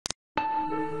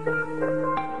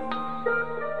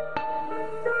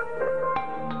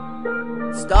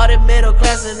Started middle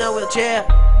class in a wheelchair,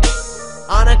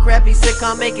 on a crappy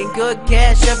sitcom making good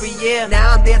cash every year.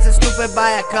 Now I'm dancing stupid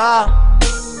by a car,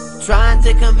 trying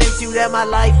to convince you that my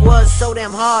life was so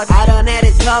damn hard. I done had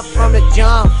it tough from the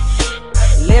jump,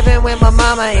 living with my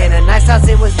mama in a nice house,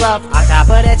 it was rough. On top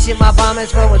of that shit, my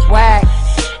bombers phone was whack.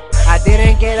 I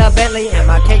didn't get a Bentley and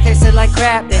my cake tasted like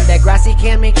crap. Then Degrassi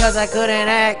canned me cause I couldn't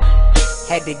act.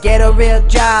 Had to get a real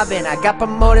job and I got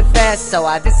promoted fast, so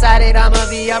I decided I'ma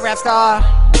be a rap star.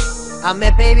 I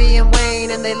met Baby and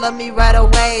Wayne and they loved me right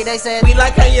away. They said, we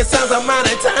like how your sons are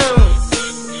monotone,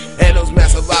 and those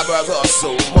massive eyebrows are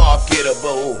so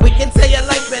marketable. We can tell your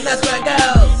life been a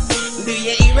struggle. Do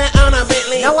you even own a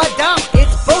Bentley? no I don't,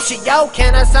 it's bullshit, yo.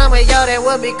 Can I sign with yo? That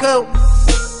would be cool.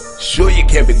 Sure you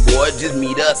can, big boy. Just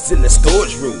meet us in the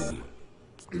storage room.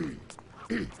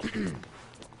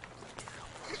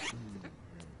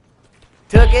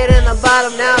 Took it in the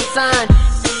bottom, now I'm signed.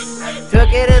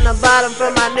 Took it in the bottom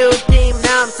from my new team,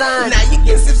 now I'm signed. Now you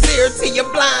get sincere till you're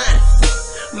blind.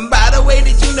 By the way,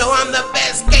 did you know I'm the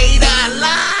best skater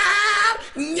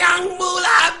alive? Young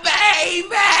Moolah,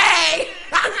 baby!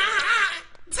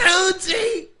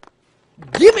 2G!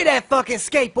 Give me that fucking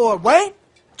skateboard, Wayne!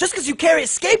 Just cause you carry a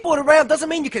skateboard around doesn't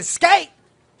mean you can skate!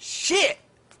 Shit!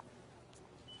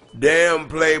 Damn,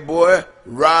 playboy.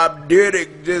 Rob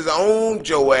Dyrdek just owned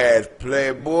your ass,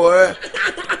 playboy.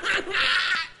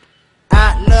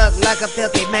 I look like a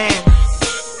filthy man.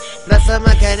 Plus I'm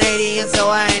a Canadian, so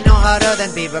I ain't no harder than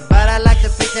Bieber. But I like to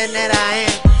pretend that I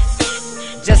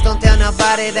am. Just don't tell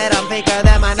nobody that I'm faker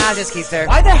than my Najee Keister.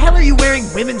 Why the hell are you wearing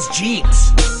women's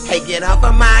jeans? Hey, get off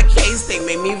of my case, they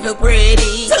make me feel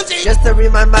pretty. 2G! Just to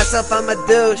remind myself I'm a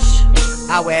douche.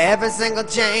 I wear every single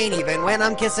chain, even when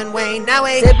I'm kissing Wayne. Now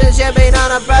we sipping champagne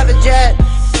on a private jet,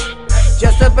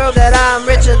 just to prove that I'm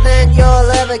richer than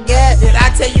you'll ever get. Did I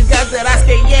tell you guys that I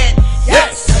skate yet?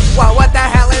 Yes! Well, what the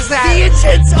hell is that? The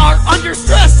engines are under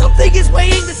stress. Something is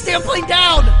weighing the steel plane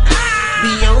down.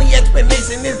 The only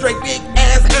explanation is Drake big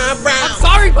ass eyebrows. I'm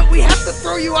sorry, but we have to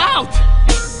throw you out.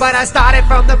 But I started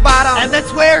from the bottom, And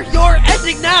that's where you're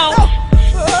ending now.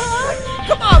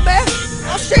 come on, man!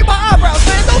 I'll shave my eyebrows,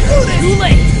 man! Don't do this! Too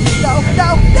late. No,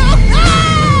 no, no!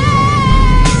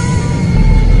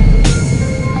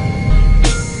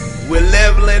 We're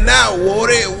leveling out what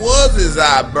it was his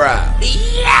eyebrow.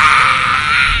 Yeah!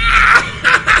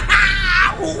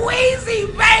 Weezy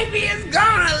baby is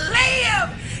gonna live.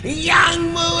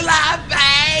 Young Moolah baby.